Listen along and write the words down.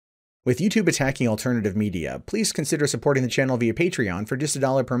With YouTube attacking alternative media, please consider supporting the channel via Patreon for just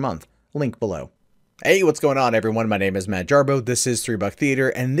 $1 per month. Link below. Hey, what's going on, everyone? My name is Matt Jarbo. This is $3 Theater,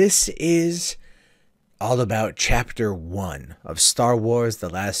 and this is all about Chapter 1 of Star Wars The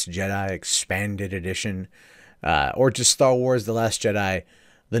Last Jedi Expanded Edition, or just Star Wars The Last Jedi,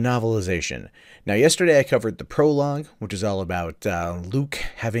 the novelization. Now, yesterday I covered the prologue, which is all about Luke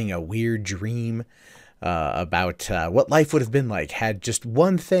having a weird dream about what life would have been like had just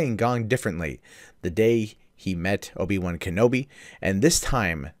one thing gone differently the day he met Obi-Wan Kenobi. And this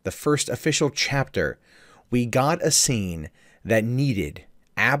time, the first official chapter, we got a scene that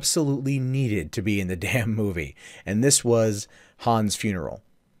absolutely needed to be in the damn movie. And this was Han's funeral.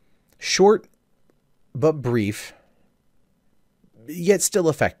 Short, but brief, yet still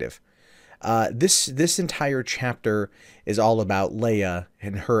effective. This entire chapter is all about Leia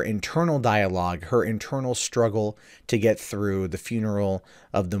and her internal dialogue, her internal struggle to get through the funeral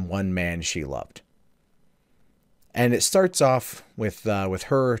of the one man she loved. And it starts off with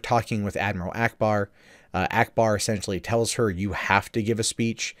her talking with Admiral Akbar. Akbar essentially tells her, you have to give a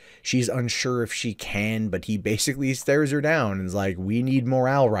speech. She's unsure if she can, but he basically stares her down and is like, we need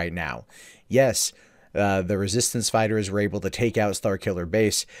morale right now. Yes, the Resistance fighters were able to take out Starkiller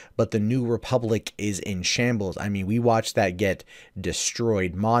Base, but the New Republic is in shambles. I mean, we watched that get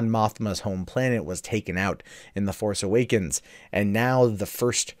destroyed. Mon Mothma's home planet was taken out in The Force Awakens, and now the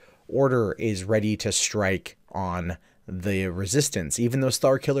First Order is ready to strike on the Resistance. Even though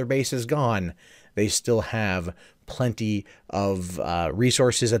Starkiller Base is gone, they still have plenty of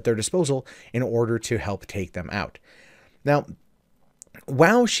resources at their disposal in order to help take them out. Now,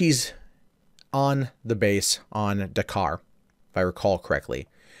 while she's on the base on Dakar, if I recall correctly,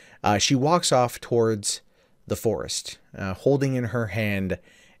 she walks off towards the forest, holding in her hand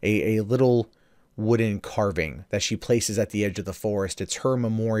a little wooden carving that she places at the edge of the forest. It's her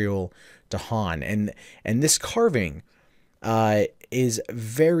memorial to Han, and this carving is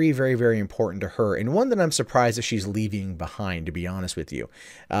very, very, very important to her, and one that I'm surprised that she's leaving behind, to be honest with you.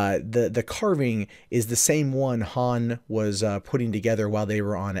 The carving is the same one Han was putting together while they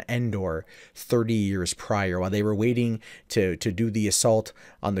were on Endor 30 years prior, while they were waiting to do the assault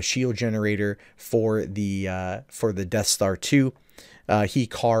on the shield generator for the Death Star 2. He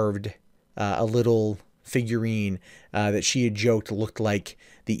carved a little figurine that she had joked looked like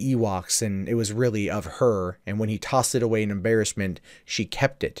the Ewoks, and it was really of her. And when he tossed it away in embarrassment, she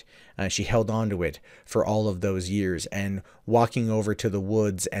kept it. She held on to it for all of those years, and walking over to the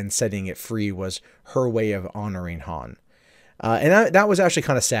woods and setting it free was her way of honoring Han. And that was actually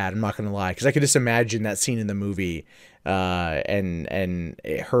kind of sad, I'm not going to lie, because I could just imagine that scene in the movie, and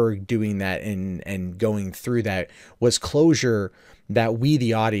her doing that and going through that was closure that we,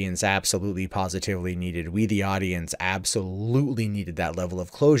 the audience, absolutely positively needed. We, the audience, absolutely needed that level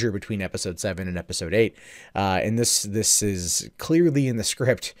of closure between episode 7 and episode 8. And this is clearly in the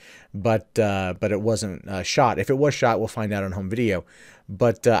script, but it wasn't shot. If it was shot, we'll find out on home video.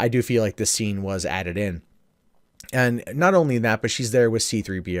 But I do feel like this scene was added in. And not only that, but she's there with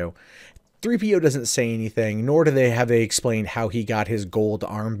C-3PO. 3PO doesn't say anything, nor do they explained how he got his gold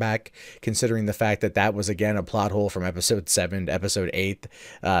arm back, considering the fact that that was, again, a plot hole from episode 7 to episode 8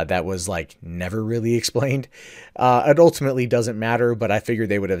 that was, like, never really explained. It ultimately doesn't matter, but I figured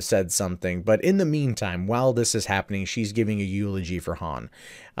they would have said something. But in the meantime, while this is happening, she's giving a eulogy for Han.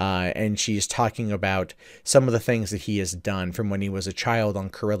 And she's talking about some of the things that he has done, from when he was a child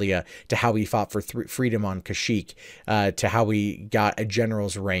on Corellia to how he fought for freedom on Kashyyyk, to how he got a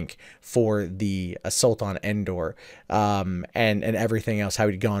general's rank for the assault on Endor, and everything else, how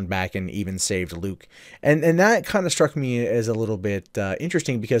he'd gone back and even saved Luke. And that kind of struck me as a little bit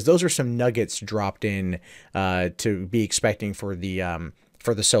interesting, because those are some nuggets dropped in to be expecting for the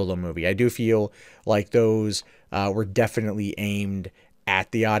Solo movie. I do feel like those were definitely aimed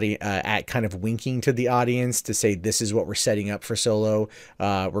at the audience, at kind of winking to the audience to say, this is what we're setting up for Solo.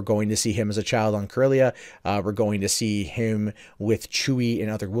 We're going to see him as a child on Corellia. We're going to see him with Chewie and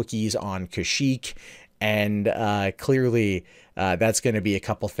other Wookiees on Kashyyyk. And clearly, that's going to be a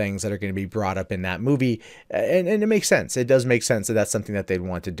couple things that are going to be brought up in that movie. And it makes sense. It does make sense that that's something that they'd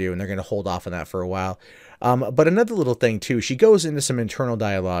want to do, and they're going to hold off on that for a while. But another little thing, too, she goes into some internal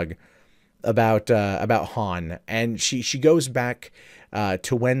dialogue about Han, and she goes back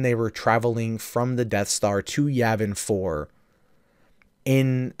to when they were traveling from the Death Star to Yavin 4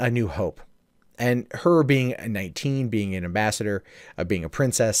 in A New Hope. And her being 19, being an ambassador, being a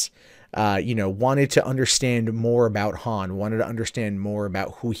princess, wanted to understand more about Han, wanted to understand more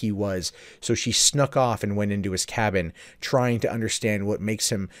about who he was. So she snuck off and went into his cabin, trying to understand what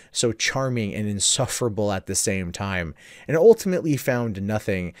makes him so charming and insufferable at the same time. And ultimately found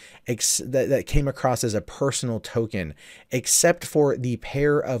nothing that came across as a personal token, except for the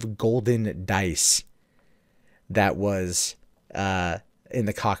pair of golden dice that was in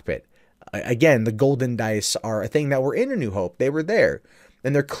the cockpit. Again, the golden dice are a thing that were in A New Hope. They were there.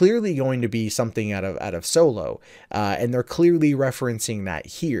 And they're clearly going to be something out of Solo, and they're clearly referencing that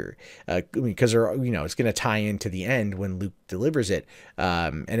here, because they're, it's going to tie into the end when Luke delivers it,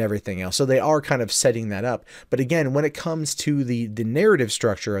 and everything else. So they are kind of setting that up. But again, when it comes to the narrative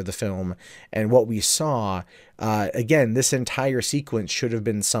structure of the film and what we saw, again, this entire sequence should have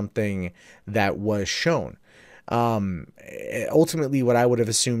been something that was shown. Ultimately what I would have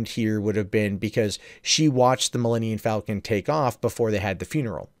assumed here would have been because she watched the Millennium Falcon take off before they had the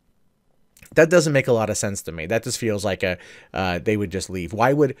funeral. That doesn't make a lot of sense to me. That just feels like they would just leave.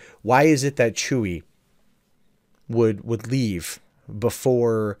 Why is it that Chewie would leave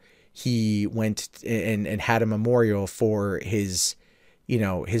before he went and had a memorial for his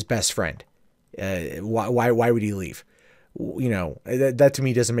best friend? Why would he leave? That to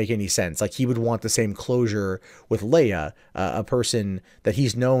me doesn't make any sense. Like, he would want the same closure with Leia, a person that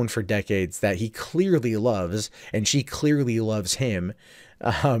he's known for decades, that he clearly loves, and she clearly loves him,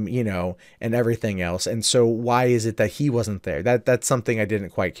 and everything else. And so why is it that he wasn't there? That's something I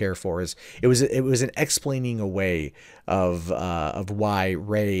didn't quite care for. It was an explaining away of why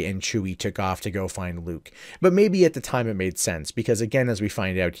Rey and Chewie took off to go find Luke. But maybe at the time it made sense, because again, as we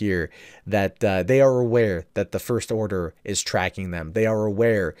find out here, that they are aware that the First Order is tracking them. They are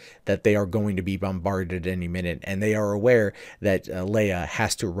aware that they are going to be bombarded any minute, and they are aware that Leia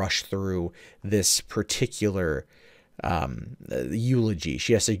has to rush through this particular eulogy.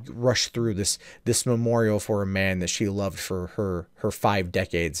 She has to rush through this memorial for a man that she loved for her 5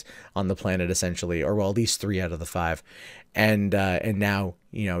 decades on the planet, essentially, or well, at least 3 out of the 5. And now,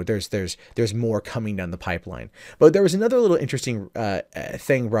 there's more coming down the pipeline. But there was another little interesting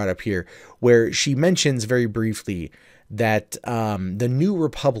thing brought up here, where she mentions very briefly that the New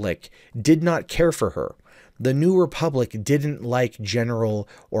Republic did not care for her. The New Republic didn't like General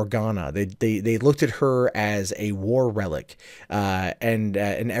Organa. They looked at her as a war relic, and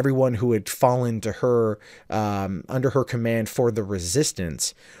everyone who had fallen to her under her command for the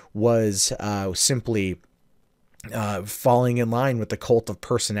Resistance was simply falling in line with the cult of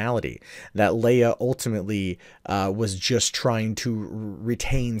personality, that Leia ultimately was just trying to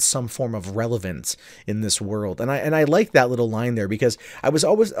retain some form of relevance in this world. And I like that little line there, because I was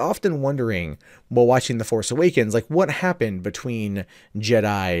always often wondering while watching The Force Awakens, like, what happened between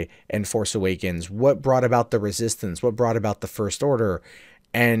Jedi and Force Awakens? What brought about the Resistance? What brought about the First Order?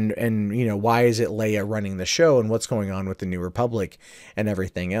 And why is it Leia running the show, and what's going on with the New Republic and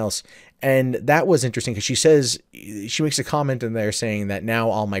everything else? And that was interesting, because she makes a comment in there saying that now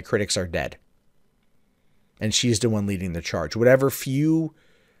all my critics are dead, and she's the one leading the charge. Whatever few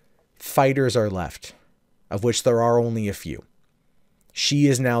fighters are left, of which there are only a few, she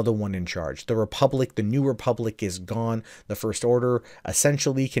is now the one in charge. The Republic, the New Republic, is gone. The First Order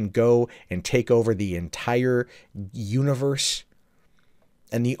essentially can go and take over the entire universe.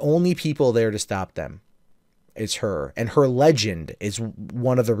 And the only people there to stop them is her. And her legend is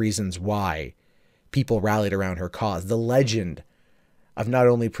one of the reasons why people rallied around her cause. The legend of not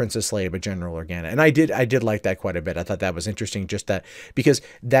only Princess Leia, but General Organa. And I did like that quite a bit. I thought that was interesting, just that, because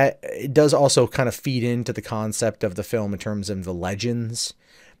that it does also kind of feed into the concept of the film in terms of the legends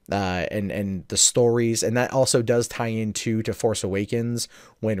and the stories, and that also does tie into to Force Awakens,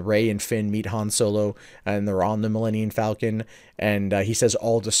 when Rey and Finn meet Han Solo and they're on the Millennium Falcon, and he says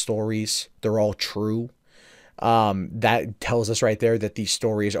all the stories, they're all true. That tells us right there that these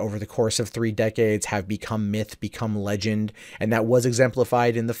stories over the course of 3 decades have become myth, become legend, and that was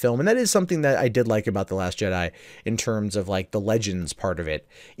exemplified in the film. And that is something that I did like about The Last Jedi, in terms of like the legends part of it,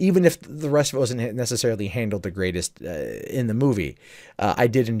 even if the rest of it wasn't necessarily handled the greatest in the movie. I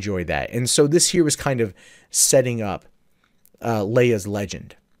did enjoy that. And so this here was kind of setting up Leia's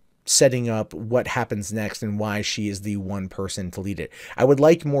legend, setting up what happens next and why she is the one person to lead it. I would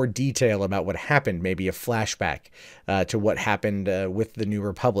like more detail about what happened, maybe a flashback to what happened with the New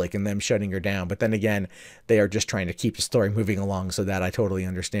Republic and them shutting her down. But then again, they are just trying to keep the story moving along, so that I totally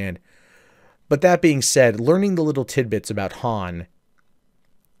understand. But that being said, learning the little tidbits about Han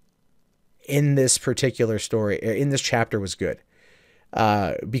in this particular story, in this chapter, was good.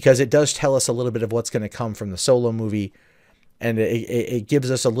 Because it does tell us a little bit of what's going to come from the Solo movie. and it gives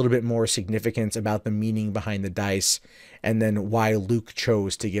us a little bit more significance about the meaning behind the dice, and then why Luke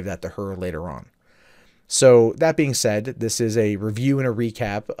chose to give that to her later on. So that being said, this is a review and a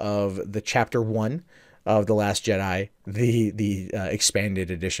recap of the Chapter 1 of The Last Jedi, the expanded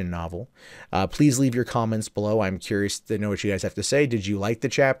edition novel. Please leave your comments below. I'm curious to know what you guys have to say. Did you like the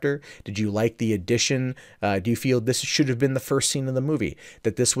chapter? Did you like the addition? Do you feel this should have been the first scene of the movie?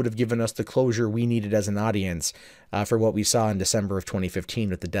 That this would have given us the closure we needed as an audience for what we saw in December of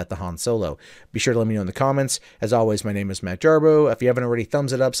 2015 with the death of Han Solo? Be sure to let me know in the comments. As always, my name is Matt Jarbo. If you haven't already,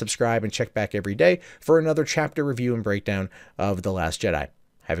 thumbs it up, subscribe, and check back every day for another chapter review and breakdown of The Last Jedi.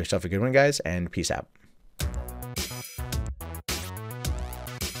 Have yourself a good one, guys, and peace out.